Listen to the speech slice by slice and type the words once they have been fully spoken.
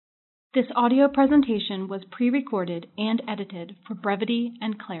This audio presentation was pre-recorded and edited for brevity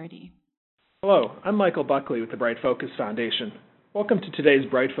and clarity. Hello, I'm Michael Buckley with the Bright Focus Foundation. Welcome to today's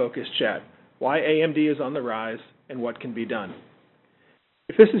Bright Focus Chat, Why AMD is on the Rise and What Can Be Done.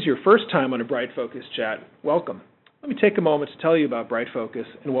 If this is your first time on a Bright Focus Chat, welcome. Let me take a moment to tell you about Bright Focus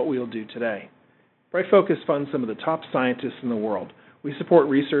and what we will do today. Bright Focus funds some of the top scientists in the world. We support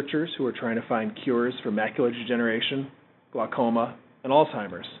researchers who are trying to find cures for macular degeneration, glaucoma, and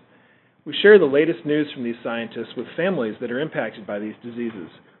Alzheimer's. We share the latest news from these scientists with families that are impacted by these diseases.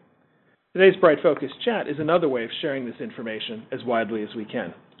 Today's Bright Focus Chat is another way of sharing this information as widely as we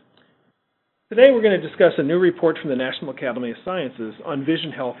can. Today we're going to discuss a new report from the National Academy of Sciences on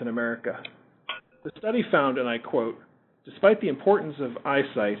vision health in America. The study found, and I quote, "Despite the importance of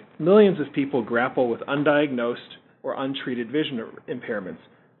eyesight, millions of people grapple with undiagnosed or untreated vision impairments,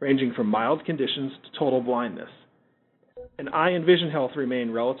 ranging from mild conditions to total blindness. And eye and vision health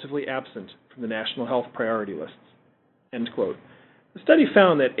remain relatively absent from the national health priority lists." End quote. The study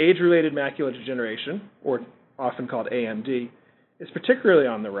found that age-related macular degeneration, or often called AMD, is particularly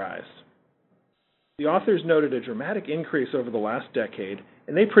on the rise. The authors noted a dramatic increase over the last decade,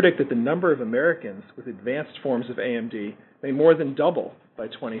 and they predict that the number of Americans with advanced forms of AMD may more than double by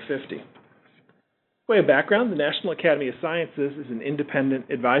 2050. By way of background, the National Academy of Sciences is an independent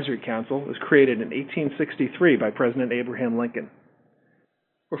advisory council that was created in 1863 by President Abraham Lincoln.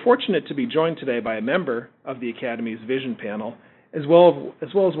 We're fortunate to be joined today by a member of the Academy's Vision Panel, as well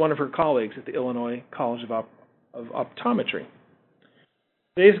as one of her colleagues at the Illinois College of Optometry.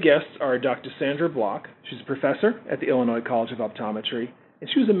 Today's guests are Dr. Sandra Block. She's a professor at the Illinois College of Optometry, and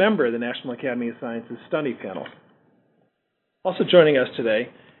she was a member of the National Academy of Sciences Study Panel. Also joining us today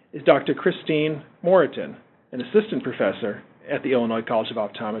is Dr. Christine Moreton, an assistant professor at the Illinois College of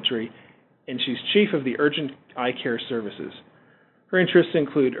Optometry, and she's chief of the Urgent Eye Care Services. Her interests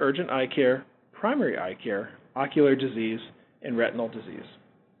include urgent eye care, primary eye care, ocular disease, and retinal disease.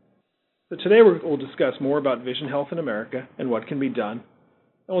 So today we'll discuss more about vision health in America and what can be done,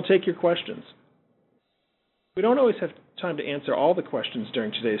 and we'll take your questions. We don't always have time to answer all the questions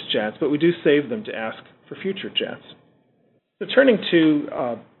during today's chats, but we do save them to ask for future chats. So turning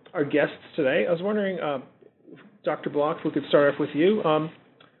to our guests today, I was wondering, Dr. Block, if we could start off with you.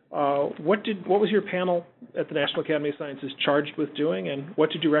 What was your panel at the National Academy of Sciences charged with doing, and what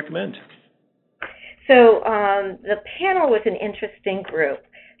did you recommend? So the panel was an interesting group.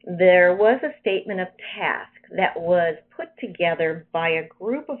 There was a statement of task that was put together by a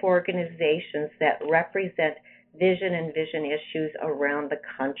group of organizations that represent vision and vision issues around the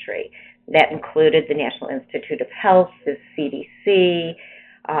country. That included the National Institute of Health, the CDC,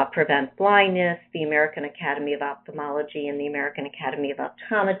 Prevent Blindness, the American Academy of Ophthalmology, and the American Academy of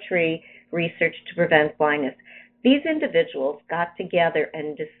Optometry, Research to Prevent Blindness. These individuals got together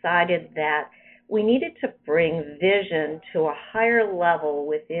and decided that we needed to bring vision to a higher level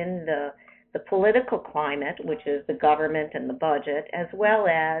within the political climate, which is the government and the budget, as well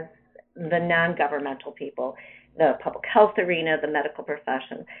as the non-governmental people, the public health arena, the medical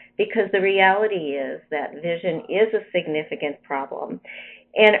profession, because the reality is that vision is a significant problem.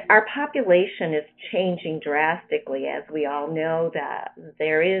 And our population is changing drastically, as we all know that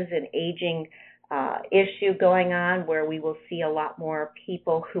there is an aging issue going on where we will see a lot more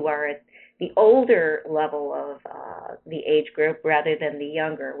people who are at the older level of the age group rather than the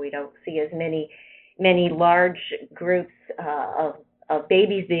younger. We don't see as many large groups of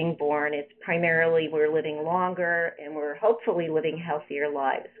babies being born. It's primarily we're living longer and we're hopefully living healthier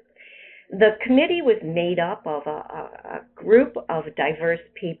lives. The committee was made up of a group of diverse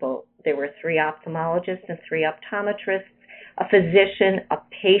people. There were 3 ophthalmologists and 3 optometrists, a physician, a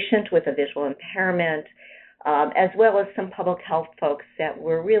patient with a visual impairment, as well as some public health folks that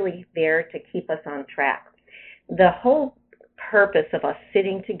were really there to keep us on track. The whole purpose of us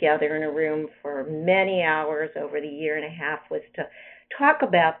sitting together in a room for many hours over the year and a half was to talk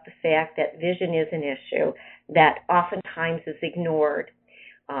about the fact that vision is an issue that oftentimes is ignored.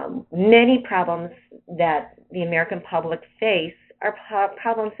 Many problems that the American public face are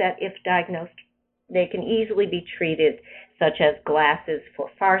problems that, if diagnosed, they can easily be treated, such as glasses for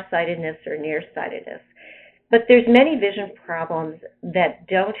farsightedness or nearsightedness. But there's many vision problems that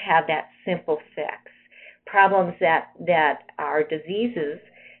don't have that simple fix, problems that are diseases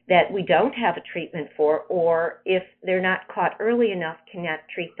that we don't have a treatment for, or if they're not caught early enough, cannot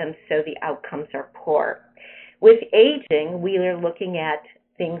treat them, so the outcomes are poor. With aging, we are looking at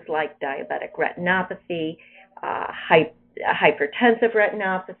things like diabetic retinopathy, hypertensive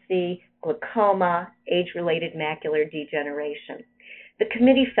retinopathy, glaucoma, age-related macular degeneration. The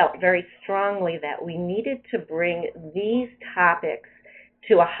committee felt very strongly that we needed to bring these topics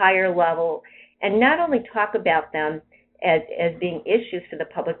to a higher level and not only talk about them as being issues for the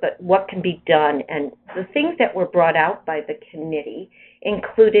public, but what can be done. And the things that were brought out by the committee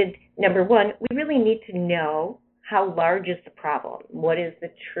included, number one, we really need to know how large is the problem? What is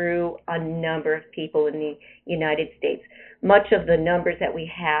the true number of people in the United States? Much of the numbers that we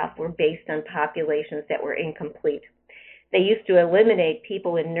have were based on populations that were incomplete. They used to eliminate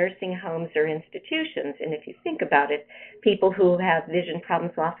people in nursing homes or institutions, and if you think about it, people who have vision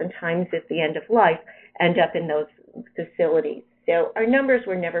problems oftentimes at the end of life end up in those facilities. So our numbers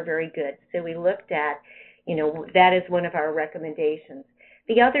were never very good. So we looked at, that is one of our recommendations.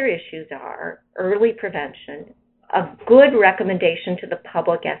 The other issues are early prevention, a good recommendation to the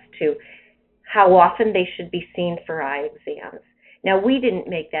public as to how often they should be seen for eye exams. Now, we didn't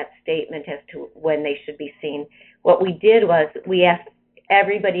make that statement as to when they should be seen. What we did was we asked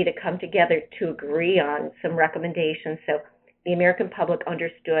everybody to come together to agree on some recommendations so the American public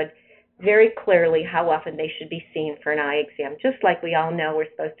understood very clearly how often they should be seen for an eye exam, just like we all know we're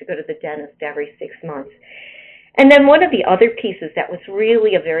supposed to go to the dentist every 6 months. And then one of the other pieces that was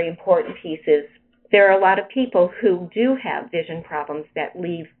really a very important piece is there are a lot of people who do have vision problems that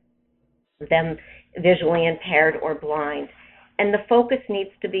leave them visually impaired or blind. And the focus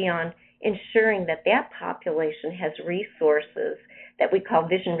needs to be on ensuring that that population has resources that we call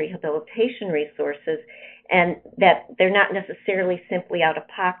vision rehabilitation resources, and that they're not necessarily simply out of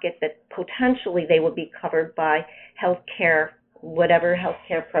pocket, that potentially they will be covered by health care, whatever health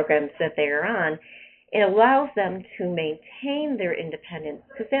care programs that they are on. It allows them to maintain their independence,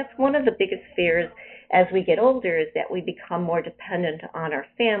 because that's one of the biggest fears as we get older, is that we become more dependent on our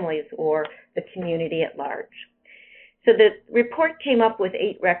families or the community at large. So the report came up with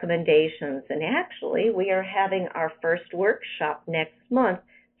 8 recommendations, and actually we are having our first workshop next month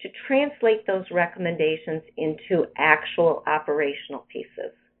to translate those recommendations into actual operational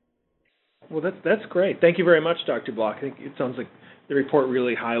pieces. Well, that's great. Thank you very much, Dr. Block. I think it sounds like the report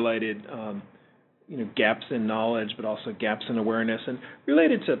really highlighted gaps in knowledge, but also gaps in awareness. And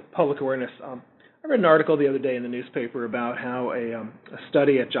related to public awareness, I read an article the other day in the newspaper about how a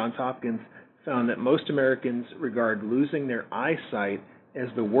study at Johns Hopkins found that most Americans regard losing their eyesight as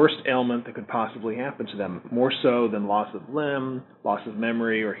the worst ailment that could possibly happen to them, more so than loss of limb, loss of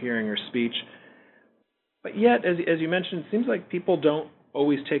memory, or hearing or speech. But yet, as you mentioned, it seems like people don't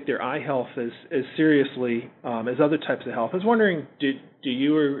always take their eye health as seriously as other types of health. I was wondering, do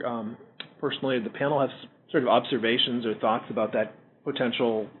you or personally the panel have sort of observations or thoughts about that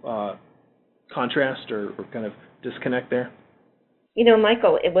potential contrast or kind of disconnect there?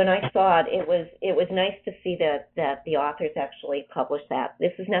 Michael, when I saw it was nice to see that the authors actually published that.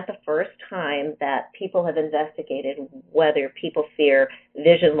 This is not the first time that people have investigated whether people fear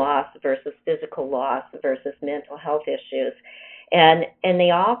vision loss versus physical loss versus mental health issues. And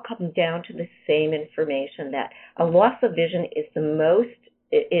they all come down to the same information, that a loss of vision is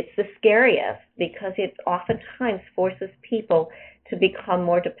it's the scariest, because it oftentimes forces people to become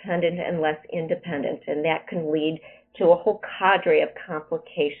more dependent and less independent, and that can lead to a whole cadre of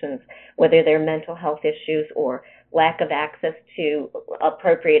complications, whether they're mental health issues or lack of access to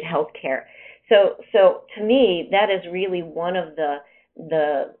appropriate health care. So to me, that is really one of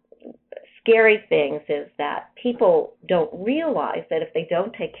the scary things, is that people don't realize that if they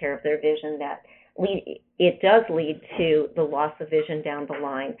don't take care of their vision, that it does lead to the loss of vision down the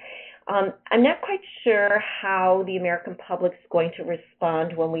line. I'm not quite sure how the American public is going to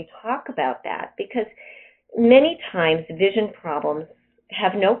respond when we talk about that, because many times vision problems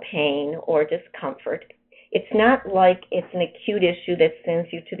have no pain or discomfort. It's not like it's an acute issue that sends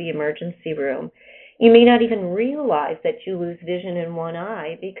you to the emergency room. You may not even realize that you lose vision in one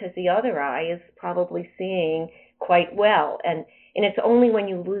eye because the other eye is probably seeing quite well. And it's only when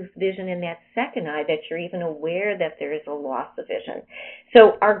you lose vision in that second eye that you're even aware that there is a loss of vision.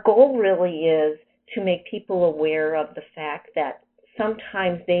 So our goal really is to make people aware of the fact that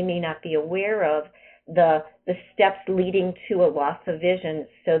sometimes they may not be aware of the steps leading to a loss of vision,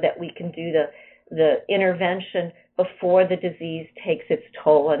 so that we can do the intervention before the disease takes its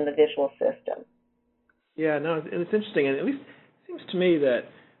toll on the visual system. Yeah, no, it's interesting. And at least it seems to me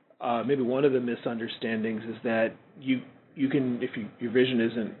that maybe one of the misunderstandings is that you can, if your vision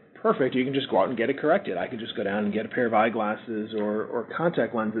isn't perfect, you can just go out and get it corrected. I can just go down and get a pair of eyeglasses or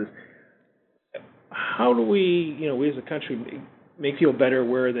contact lenses. How do we as a country make people better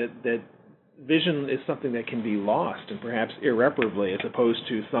aware that vision is something that can be lost, and perhaps irreparably, as opposed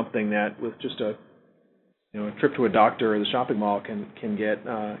to something that with just a trip to a doctor or the shopping mall can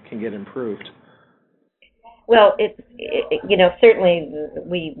get improved? Well, certainly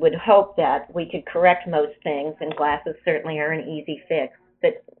we would hope that we could correct most things, and glasses certainly are an easy fix.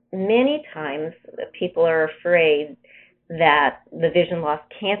 but many times people are afraid that the vision loss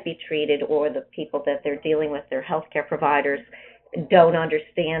can't be treated, or the people that they're dealing with, their healthcare providers, don't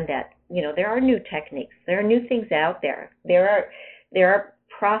understand that, there are new techniques, there are new things out there. There are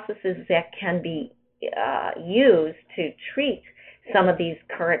processes that can be used to treat some of these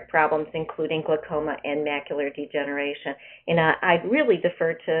current problems, including glaucoma and macular degeneration. And I'd really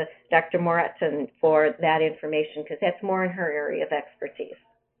defer to Dr. Moreton for that information, because that's more in her area of expertise.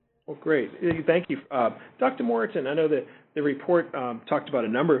 Well, great. Thank you. Dr. Moreton, I know that the report talked about a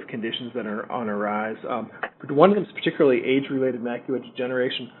number of conditions that are on a rise. But one of them is particularly age-related macular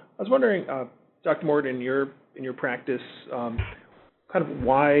degeneration. I was wondering, Dr. Moreton, in your practice, kind of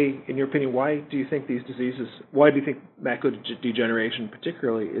why, in your opinion, why do you think macular degeneration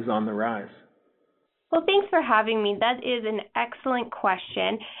particularly is on the rise? Well, thanks for having me. That is an excellent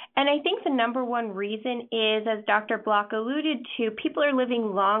question. And I think the number one reason is, as Dr. Block alluded to, people are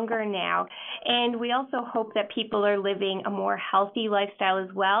living longer now. And we also hope that people are living a more healthy lifestyle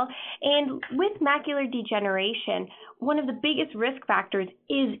as well. And with macular degeneration, one of the biggest risk factors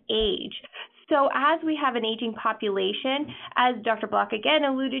is age. So as we have an aging population, as Dr. Block again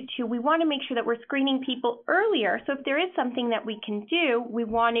alluded to, we want to make sure that we're screening people earlier. So if there is something that we can do, we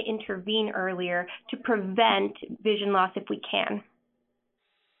want to intervene earlier to prevent vision loss if we can.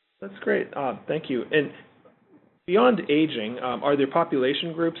 That's great. Thank you. And beyond aging, are there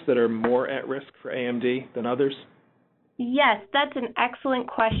population groups that are more at risk for AMD than others? Yes, that's an excellent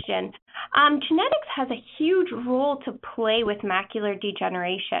question. Genetics has a huge role to play with macular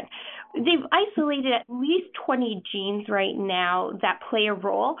degeneration. They've isolated at least 20 genes right now that play a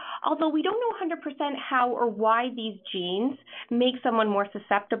role, although we don't know 100% how or why these genes make someone more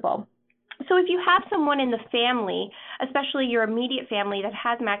susceptible. So if you have someone in the family, especially your immediate family, that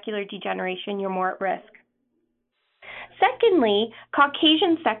has macular degeneration, you're more at risk. Secondly,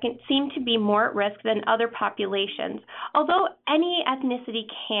 Caucasians seem to be more at risk than other populations. Although any ethnicity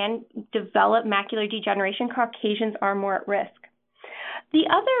can develop macular degeneration, Caucasians are more at risk. The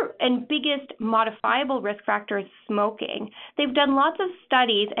other and biggest modifiable risk factor is smoking. They've done lots of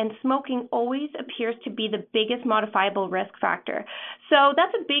studies, and smoking always appears to be the biggest modifiable risk factor. So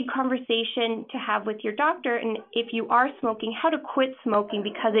that's a big conversation to have with your doctor, and if you are smoking, how to quit smoking,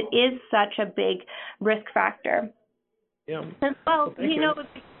 because it is such a big risk factor. Yeah. Well,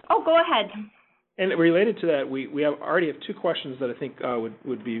 go ahead. And related to that, we already have two questions that I think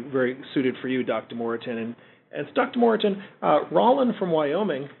would be very suited for you, Dr. Moreton. And Dr. Moreton, Roland from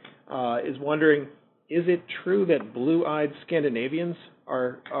Wyoming is wondering, is it true that blue-eyed Scandinavians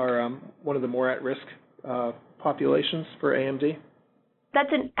are one of the more at-risk populations for AMD?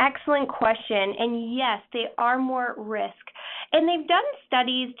 That's an excellent question, and yes, they are more at risk. And they've done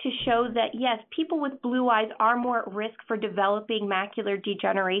studies to show that, yes, people with blue eyes are more at risk for developing macular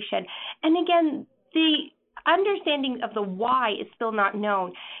degeneration. And again, the understanding of the why is still not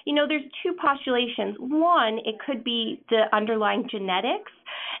known. There's two postulations. One, it could be the underlying genetics,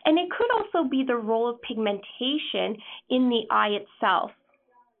 and it could also be the role of pigmentation in the eye itself.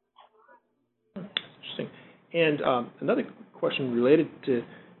 Interesting. And another question related to,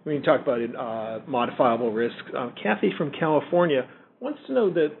 when you talk about modifiable risk, Kathy from California wants to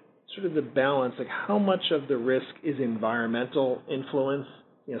know sort of the balance, like how much of the risk is environmental influence,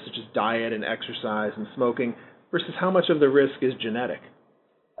 such as diet and exercise and smoking, versus how much of the risk is genetic?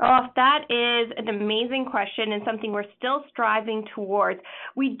 Oh, that is an amazing question and something we're still striving towards.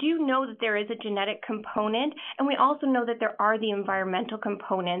 We do know that there is a genetic component, and we also know that there are the environmental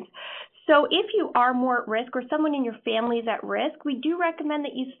components. So if you are more at risk, or someone in your family is at risk, we do recommend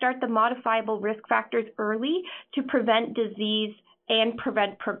that you start the modifiable risk factors early to prevent disease and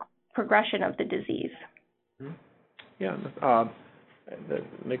prevent progression of the disease. Yeah,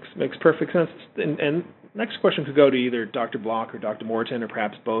 that makes perfect sense. And next question could go to either Dr. Block or Dr. Moreton, or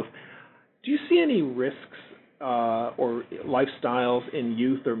perhaps both. Do you see any risks or lifestyles in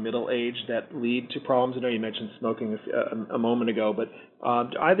youth or middle age that lead to problems? I know you mentioned smoking a moment ago, but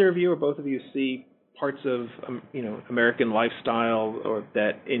do either of you or both of you see parts of American lifestyle or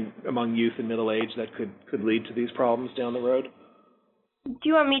that among youth and middle age that could lead to these problems down the road? Do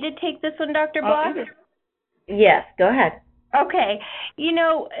you want me to take this one, Dr. Block? Yes, go ahead. Okay.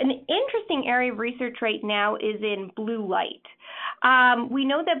 An interesting area of research right now is in blue light. We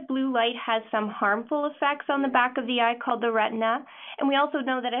know that blue light has some harmful effects on the back of the eye called the retina, and we also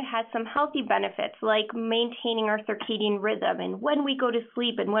know that it has some healthy benefits like maintaining our circadian rhythm and when we go to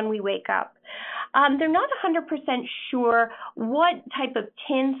sleep and when we wake up. They're not 100% sure what type of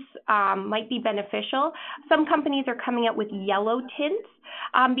tints might be beneficial. Some companies are coming out with yellow tints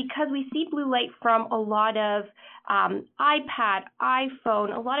because we see blue light from a lot of iPad,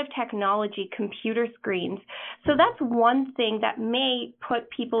 iPhone, a lot of technology, computer screens. So that's one thing that may put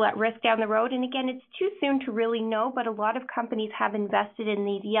people at risk down the road. And again, it's too soon to really know, but a lot of companies have invested in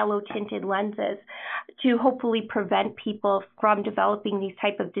these yellow tinted lenses to hopefully prevent people from developing these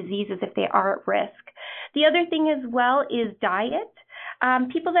type of diseases if they are at risk. The other thing as well is diet.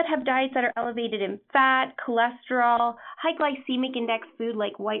 People that have diets that are elevated in fat, cholesterol, high glycemic index food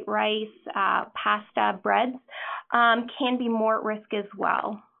like white rice, pasta, breads, can be more at risk as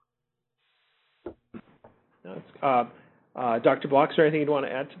well. Dr. Block, is there anything you'd want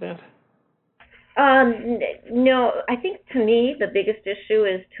to add to that? No, I think to me the biggest issue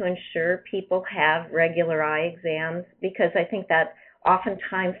is to ensure people have regular eye exams, because I think that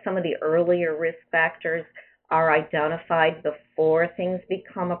oftentimes some of the earlier risk factors are identified before things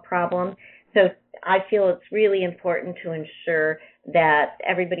become a problem. So I feel it's really important to ensure that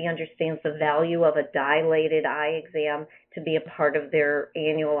everybody understands the value of a dilated eye exam to be a part of their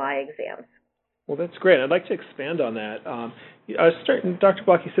annual eye exams. Well, that's great. I'd like to expand on that. Dr.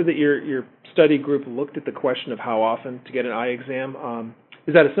 Block, you said that your study group looked at the question of how often to get an eye exam.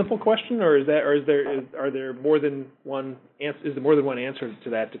 Is that a simple question, or is there more than one answer? Is there more than one answer to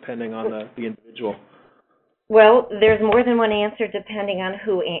that, depending on the individual? Well, there's more than one answer depending on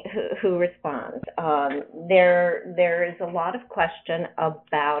who responds. There is a lot of question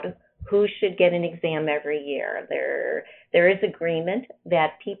about who should get an exam every year. There is agreement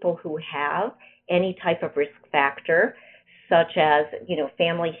that people who have any type of risk factor, such as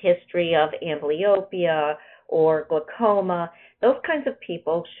family history of amblyopia or glaucoma, those kinds of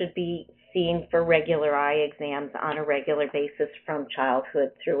people should be seen for regular eye exams on a regular basis from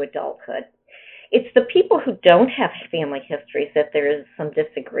childhood through adulthood. It's the people who don't have family histories that there is some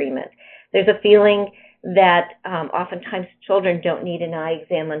disagreement. There's a feeling that oftentimes children don't need an eye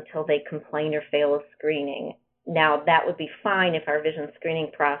exam until they complain or fail a screening. Now, that would be fine if our vision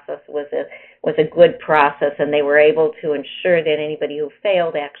screening process was a good process and they were able to ensure that anybody who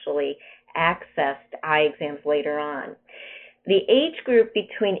failed actually accessed eye exams later on. The age group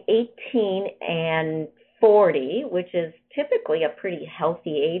between 18 and 40, which is typically a pretty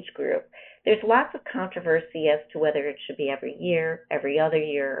healthy age group, there's lots of controversy as to whether it should be every year, every other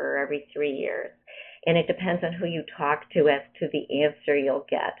year, or every 3 years. And it depends on who you talk to as to the answer you'll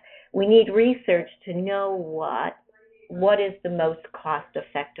get. We need research to know what is the most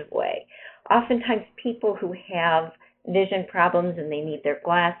cost-effective way. Oftentimes people who have vision problems and they need their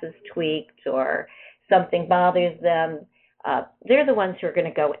glasses tweaked or something bothers them, they're the ones who are going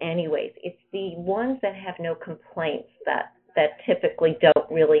to go anyways. It's the ones that have no complaints that typically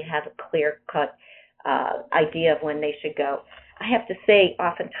don't really have a clear-cut idea of when they should go. I have to say,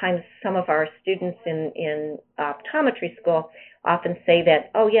 oftentimes some of our students in optometry school often say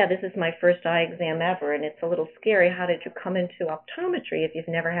that, oh yeah, this is my first eye exam ever, and it's a little scary. How did you come into optometry if you've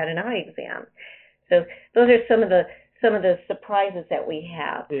never had an eye exam? So those are some of the surprises that we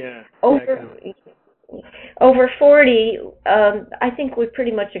have. Yeah. Over 40, I think we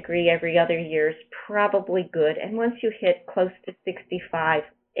pretty much agree every other year is probably good. And once you hit close to 65,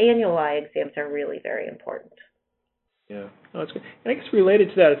 annual eye exams are really very important. Yeah, no, that's good. And I guess related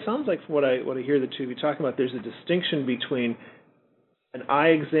to that, it sounds like from what I hear the two of you talking about, there's a distinction between an eye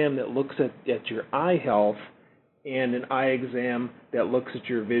exam that looks at your eye health and an eye exam that looks at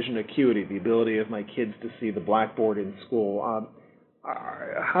your vision acuity, the ability of my kids to see the blackboard in school.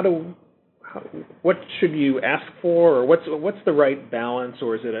 What should you ask for, or what's the right balance,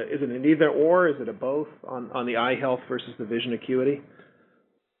 or is it an either or, is it a both on the eye health versus the vision acuity?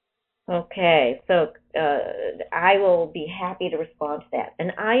 Okay, so I will be happy to respond to that.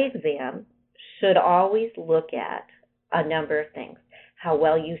 An eye exam should always look at a number of things: how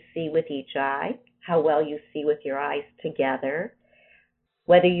well you see with each eye, how well you see with your eyes together,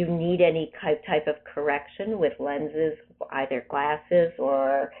 whether you need any type of correction with lenses, either glasses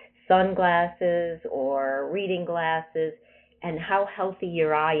or sunglasses or reading glasses, and how healthy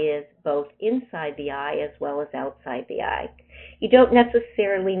your eye is both inside the eye as well as outside the eye. You don't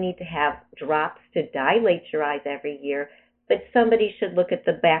necessarily need to have drops to dilate your eyes every year, but somebody should look at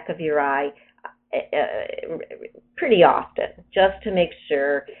the back of your eye pretty often just to make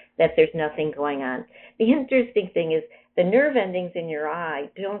sure that there's nothing going on. The interesting thing is the nerve endings in your eye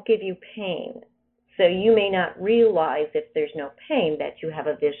don't give you pain. So you may not realize if there's no pain that you have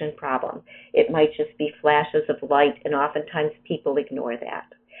a vision problem. It might just be flashes of light, and oftentimes people ignore that.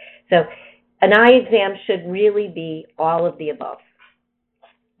 So an eye exam should really be all of the above.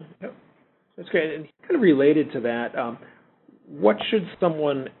 Yep. That's great. And kind of related to that, what should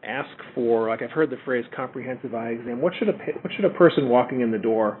someone ask for? Like, I've heard the phrase comprehensive eye exam. What should a person walking in the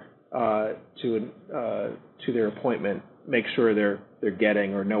door to their appointment make sure they're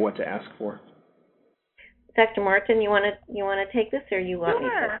getting or know what to ask for? Dr. Martin, you want to take this, or you want me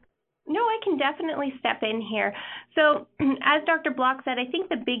to? No, I can definitely step in here. So, as Dr. Block said, I think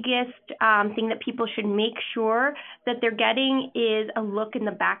the biggest thing that people should make sure that they're getting is a look in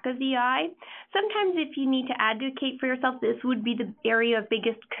the back of the eye. Sometimes if you need to advocate for yourself, this would be the area of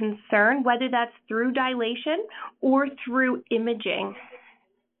biggest concern, whether that's through dilation or through imaging.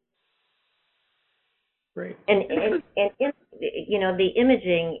 Great. And the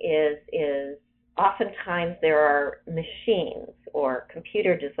imaging is oftentimes there are machines or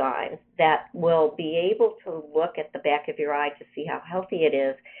computer designs that will be able to look at the back of your eye to see how healthy it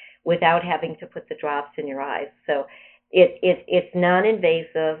is without having to put the drops in your eyes. So it's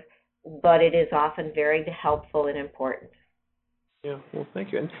non-invasive, but it is often very helpful and important. Yeah, well,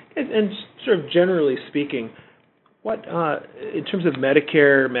 thank you. And sort of generally speaking, what in terms of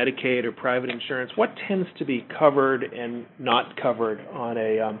Medicare, Medicaid, or private insurance, what tends to be covered and not covered on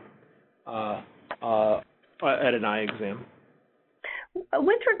at an eye exam?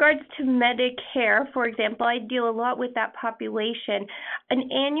 With regards to Medicare, for example, I deal a lot with that population. An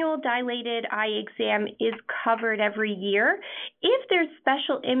annual dilated eye exam is covered every year. If there's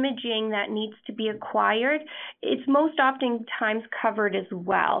special imaging that needs to be acquired, it's most often times covered as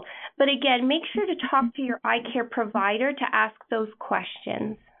well. But again, make sure to talk to your eye care provider to ask those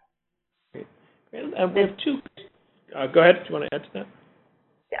questions. Great. And we have two. Go ahead. Do you want to add to that?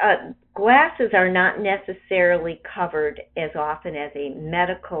 Glasses are not necessarily covered as often as a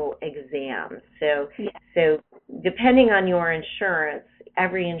medical exam. So depending on your insurance,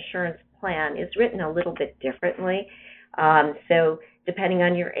 every insurance plan is written a little bit differently. So depending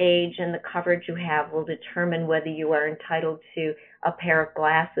on your age and the coverage you have will determine whether you are entitled to a pair of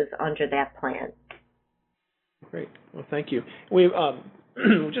glasses under that plan. Great. Well, thank you. We've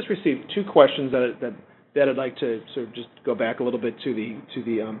just received two questions that I'd like to sort of just go back a little bit to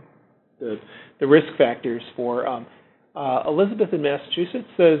the risk factors for. Elizabeth in Massachusetts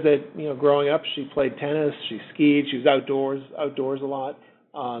says that growing up she played tennis, she skied, she was outdoors a lot.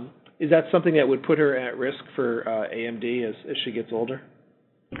 Is that something that would put her at risk for AMD as she gets older?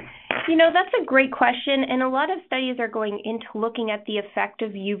 That's a great question, and a lot of studies are going into looking at the effect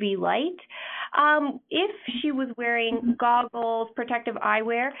of UV light. If she was wearing goggles, protective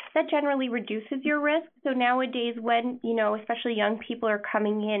eyewear, that generally reduces your risk. So nowadays when, especially young people are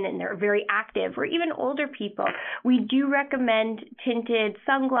coming in and they're very active, or even older people, we do recommend tinted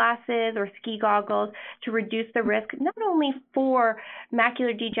sunglasses or ski goggles to reduce the risk, not only for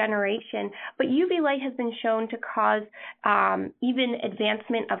macular degeneration, but UV light has been shown to cause even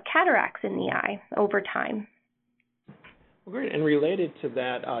advancement of cataracts in the eye over time. Well, great. And related to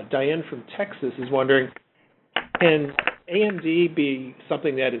that, Diane from Texas is wondering, can AMD be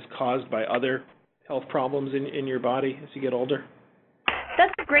something that is caused by other health problems in your body as you get older?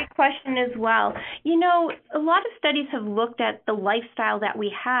 That's a great question as well. A lot of studies have looked at the lifestyle that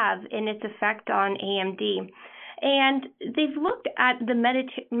we have and its effect on AMD. And they've looked at the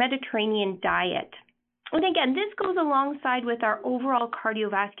Mediterranean diet. And again, this goes alongside with our overall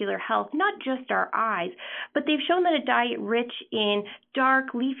cardiovascular health, not just our eyes, but they've shown that a diet rich in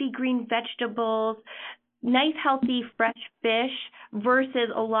dark, leafy green vegetables, nice, healthy, fresh fish versus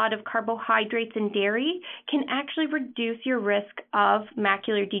a lot of carbohydrates and dairy can actually reduce your risk of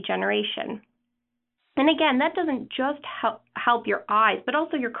macular degeneration. And again, that doesn't just help your eyes, but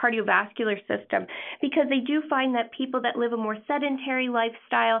also your cardiovascular system, because they do find that people that live a more sedentary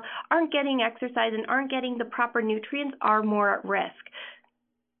lifestyle, aren't getting exercise and aren't getting the proper nutrients, are more at risk.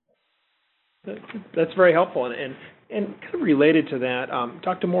 That's very helpful. And kind of related to that,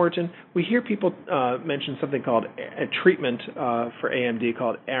 Dr. Morton, we hear people mention something called a treatment for AMD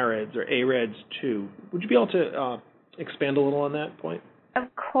called AREDS or AREDS 2. Would you be able to expand a little on that point?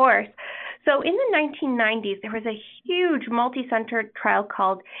 Of course. So in the 1990s, there was a huge multi-center trial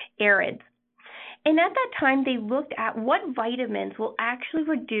called AREDS. And at that time, they looked at what vitamins will actually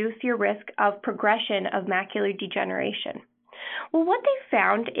reduce your risk of progression of macular degeneration. Well, what they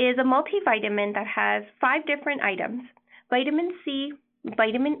found is a multivitamin that has 5 different items: vitamin C,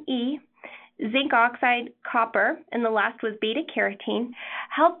 vitamin E, zinc oxide, copper, and the last was beta-carotene,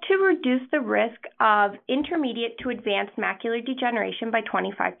 helped to reduce the risk of intermediate to advanced macular degeneration by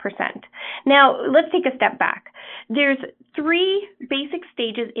 25%. Now, let's take a step back. There's 3 basic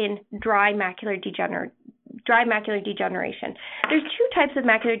stages in dry macular degeneration. There's 2 types of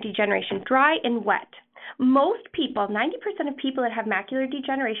macular degeneration, dry and wet. Most people, 90% of people that have macular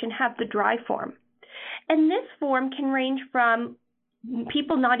degeneration have the dry form. And this form can range from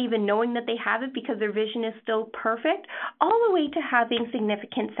people not even knowing that they have it because their vision is still perfect, all the way to having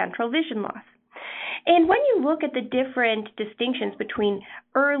significant central vision loss. And when you look at the different distinctions between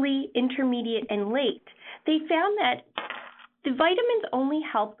early, intermediate, and late, they found that the vitamins only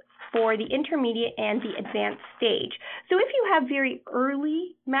help for the intermediate and the advanced stage. So if you have very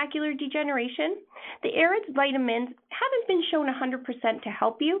early macular degeneration, the AREDS vitamins haven't been shown 100% to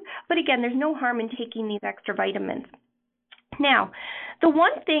help you, but again, there's no harm in taking these extra vitamins. Now, the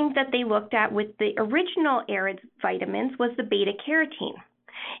one thing that they looked at with the original AREDS vitamins was the beta-carotene.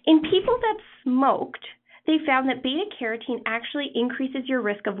 In people that smoked, they found that beta-carotene actually increases your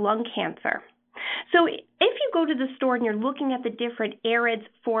risk of lung cancer. So if you go to the store and you're looking at the different AREDS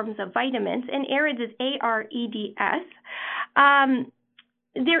forms of vitamins, and AREDS is AREDS,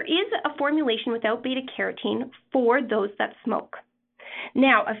 there is a formulation without beta-carotene for those that smoke.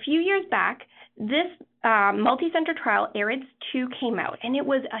 Now, a few years back, this multi-center trial, AREDS 2, came out, and it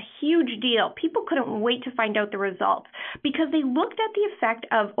was a huge deal. People couldn't wait to find out the results because they looked at the effect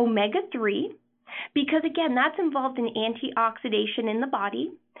of omega-3, because, again, that's involved in antioxidation in the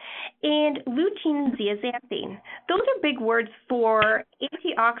body, and lutein and zeaxanthin. Those are big words for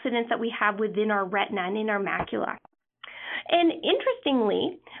antioxidants that we have within our retina and in our macula. And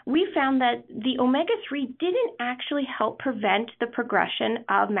interestingly, we found that the omega-3 didn't actually help prevent the progression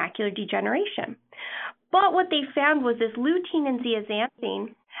of macular degeneration. But what they found was this lutein and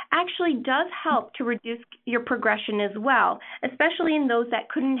zeaxanthin actually does help to reduce your progression as well, especially in those that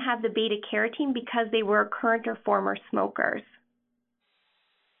couldn't have the beta-carotene because they were current or former smokers.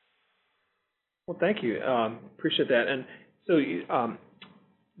 Well, thank you. Appreciate that. And so you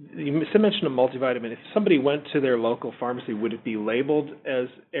mentioned a multivitamin. If somebody went to their local pharmacy, would it be labeled as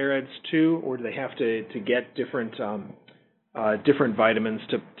AREDS 2, or do they have to get different vitamins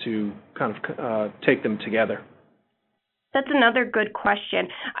to kind of take them together? That's another good question.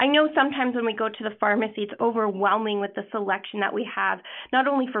 I know sometimes when we go to the pharmacy, it's overwhelming with the selection that we have, not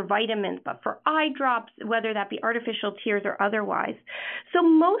only for vitamins, but for eye drops, whether that be artificial tears or otherwise. So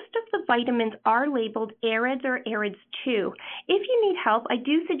most of the vitamins are labeled AREDS or AREDS 2. If you need help, I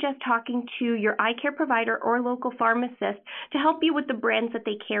do suggest talking to your eye care provider or local pharmacist to help you with the brands that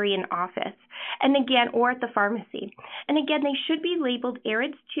they carry in office, and again, or at the pharmacy. And again, they should be labeled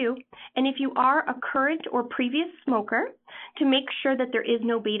AREDS 2, and if you are a current or previous smoker, to make sure that there is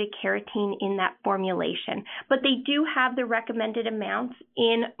no beta-carotene in that formulation. But they do have the recommended amounts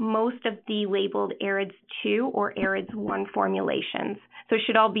in most of the labeled AREDS 2 or AREDS 1 formulations. So it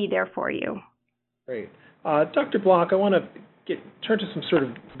should all be there for you. Great. Dr. Block, I want to turn to some sort of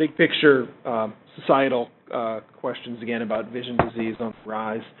big picture societal questions again about vision disease on the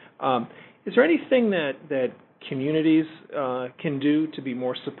rise. Is there anything that communities can do to be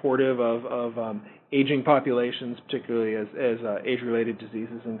more supportive of aging populations, particularly as age-related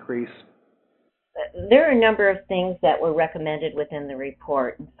diseases increase? There are a number of things that were recommended within the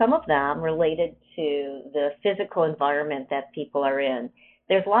report. Some of them related to the physical environment that people are in.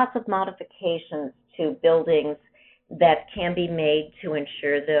 There's lots of modifications to buildings that can be made to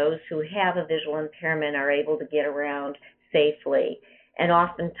ensure those who have a visual impairment are able to get around safely. And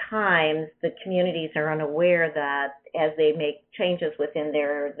oftentimes, the communities are unaware that as they make changes within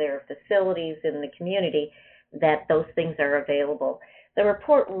their facilities in the community, that those things are available. The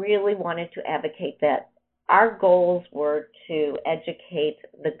report really wanted to advocate that. Our goals were to educate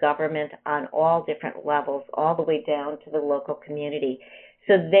the government on all different levels, all the way down to the local community.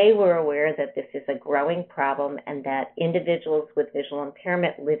 So they were aware that this is a growing problem and that individuals with visual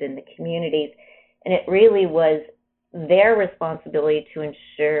impairment live in the communities. And it really was their responsibility to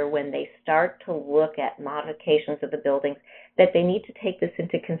ensure when they start to look at modifications of the buildings that they need to take this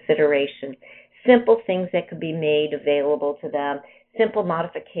into consideration. Simple things that could be made available to them, simple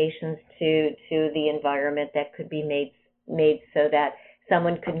modifications to the environment that could be made so that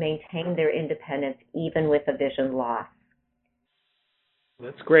someone could maintain their independence even with a vision loss.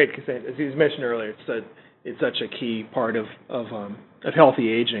 That's great, because as you mentioned earlier, it's such a key part of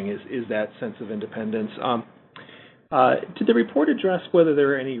healthy aging is that sense of independence. Did the report address whether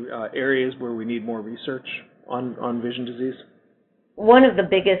there are any areas where we need more research on vision disease? One of the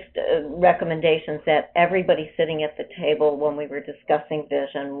biggest recommendations that everybody sitting at the table when we were discussing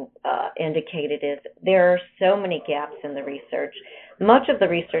vision indicated is there are so many gaps in the research. Much of the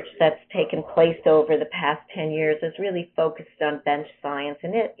research that's taken place over the past 10 years is really focused on bench science,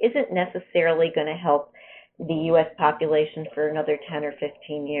 and it isn't necessarily going to help the U.S. population for another 10 or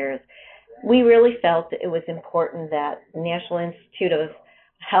 15 years. We really felt that it was important that National Institute of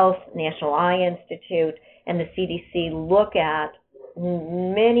Health, National Eye Institute, and the CDC look at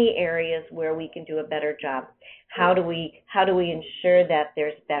many areas where we can do a better job. How do we ensure that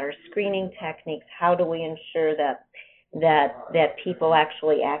there's better screening techniques? How do we ensure that people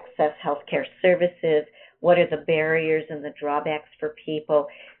actually access healthcare services? What are the barriers and the drawbacks for people?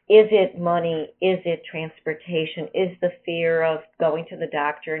 Is it money? Is it transportation? Is the fear of going to the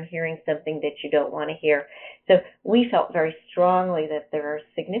doctor and hearing something that you don't want to hear? So we felt very strongly that there are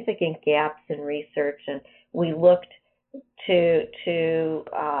significant gaps in research, and we looked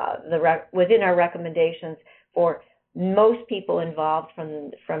within our recommendations for most people involved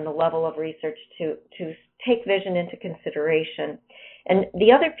from the level of research to take vision into consideration. And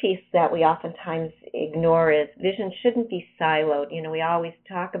the other piece that we oftentimes ignore is vision shouldn't be siloed. You know, we always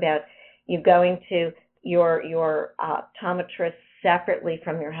talk about you going to your optometrist separately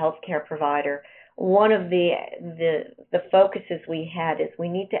from your healthcare provider. One of the focuses we had is we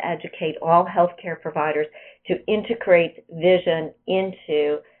need to educate all healthcare providers to integrate vision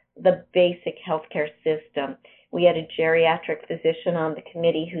into the basic healthcare system. We had a geriatric physician on the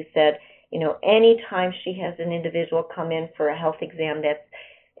committee who said, you know, anytime she has an individual come in for a health exam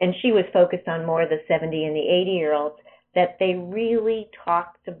and she was focused on more of the 70 and the 80-year-olds, that they really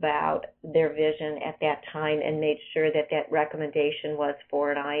talked about their vision at that time and made sure that recommendation was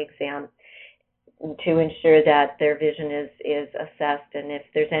for an eye exam to ensure that their vision is assessed, and if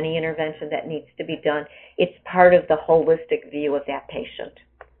there's any intervention that needs to be done, it's part of the holistic view of that patient.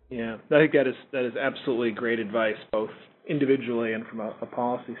 Yeah, I think that is absolutely great advice, both individually and from a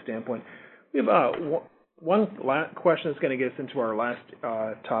policy standpoint. We have one question that's going to get us into our last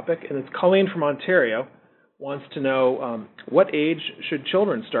topic, and it's Colleen from Ontario wants to know what age should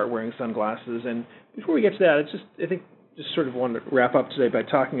children start wearing sunglasses? And before we get to that, I think sort of want to wrap up today by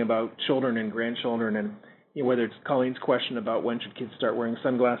talking about children and grandchildren, and you know, whether it's Colleen's question about when should kids start wearing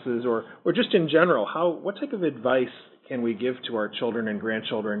sunglasses, or just in general, what type of advice can we give to our children and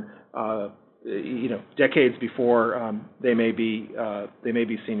grandchildren, you know, decades before they may be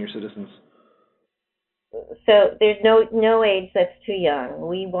senior citizens? So there's no age that's too young.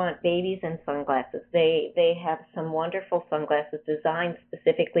 We want babies and sunglasses. They have some wonderful sunglasses designed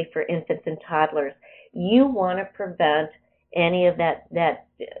specifically for infants and toddlers. You want to prevent any of that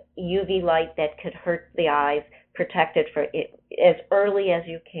UV light that could hurt the eyes, protect it for it as early as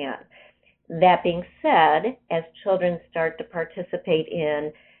you can. That being said, as children start to participate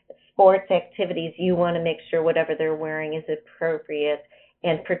in sports activities, you want to make sure whatever they're wearing is appropriate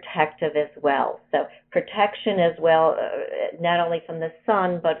and protective as well. So protection as well, not only from the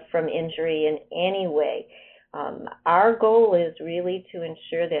sun, but from injury in any way. Our goal is really to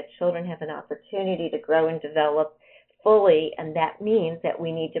ensure that children have an opportunity to grow and develop fully, and that means that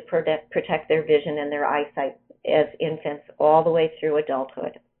we need to protect their vision and their eyesight as infants all the way through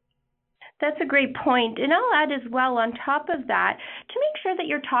adulthood. That's a great point. And I'll add as well on top of that to make sure that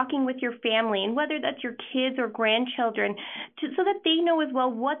you're talking with your family, and whether that's your kids or grandchildren, so that they know as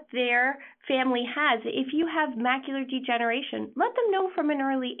well what their family has. If you have macular degeneration, let them know from an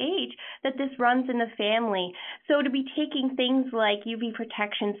early age that this runs in the family. So to be taking things like UV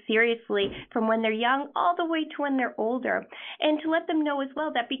protection seriously from when they're young all the way to when they're older, and to let them know as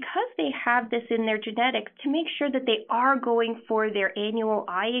well that because they have this in their genetics, to make sure that they are going for their annual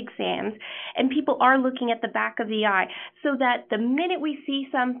eye exams and people are looking at the back of the eye, so that the minute we see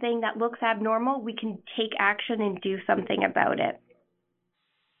something that looks abnormal, we can take action and do something about it.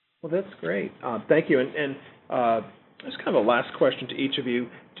 Well, that's great. Thank you. And just kind of a last question to each of you.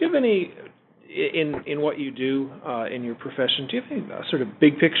 Do you have any, in what you do in your profession, do you have any sort of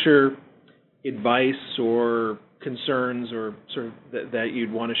big picture advice or concerns or sort of that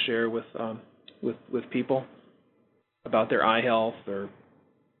you'd want to share with people about their eye health or?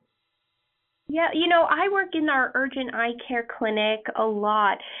 Yeah, I work in our urgent eye care clinic a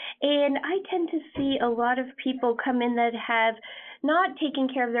lot, and I tend to see a lot of people come in that have not taken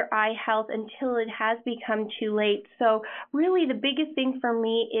care of their eye health until it has become too late. So really the biggest thing for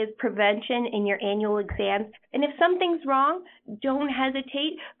me is prevention in your annual exams. And if something's wrong, don't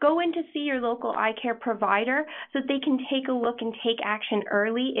hesitate. Go in to see your local eye care provider so that they can take a look and take action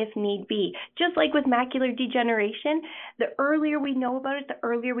early if need be. Just like with macular degeneration, the earlier we know about it, the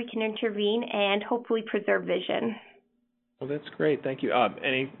earlier we can intervene and hopefully preserve vision. Well, that's great. Thank you.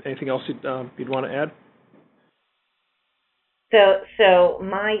 Anything else you'd want to add?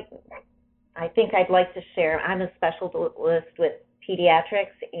 I think I'd like to share, I'm a specialist with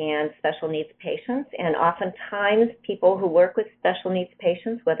pediatrics and special needs patients, and oftentimes people who work with special needs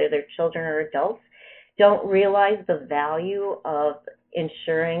patients, whether they're children or adults, don't realize the value of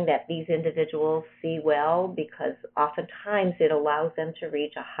ensuring that these individuals see well, because oftentimes it allows them to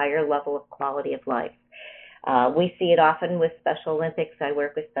reach a higher level of quality of life. We see it often with Special Olympics. I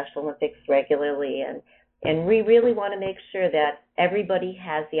work with Special Olympics regularly, and we really want to make sure that everybody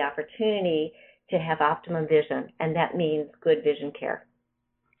has the opportunity to have optimum vision, and that means good vision care.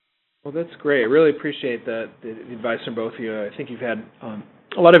 Well, that's great. I really appreciate the advice from both of you. I think you've had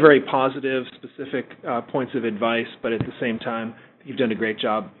a lot of very positive, specific points of advice, but at the same time, you've done a great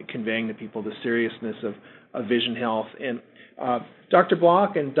job conveying to people the seriousness of vision health. And Dr.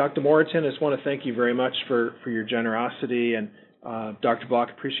 Block and Dr. Moreton, I just want to thank you very much for your generosity. And Dr. Block,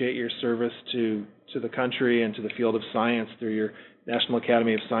 appreciate your service to the country and to the field of science through your National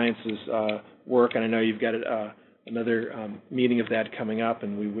Academy of Sciences work. And I know you've got another meeting of that coming up,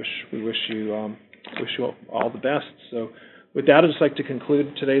 and we wish you all the best. So with that, I'd just like to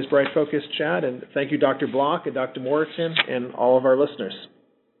conclude today's Bright Focus chat, and thank you, Dr. Block and Dr. Moreton, and all of our listeners.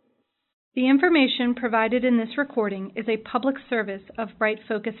 The information provided in this recording is a public service of Bright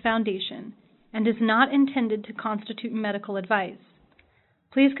Focus Foundation and is not intended to constitute medical advice.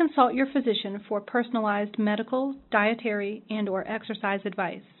 Please consult your physician for personalized medical, dietary, and/or exercise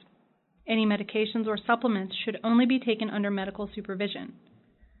advice. Any medications or supplements should only be taken under medical supervision.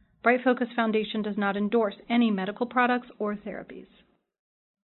 Bright Focus Foundation does not endorse any medical products or therapies.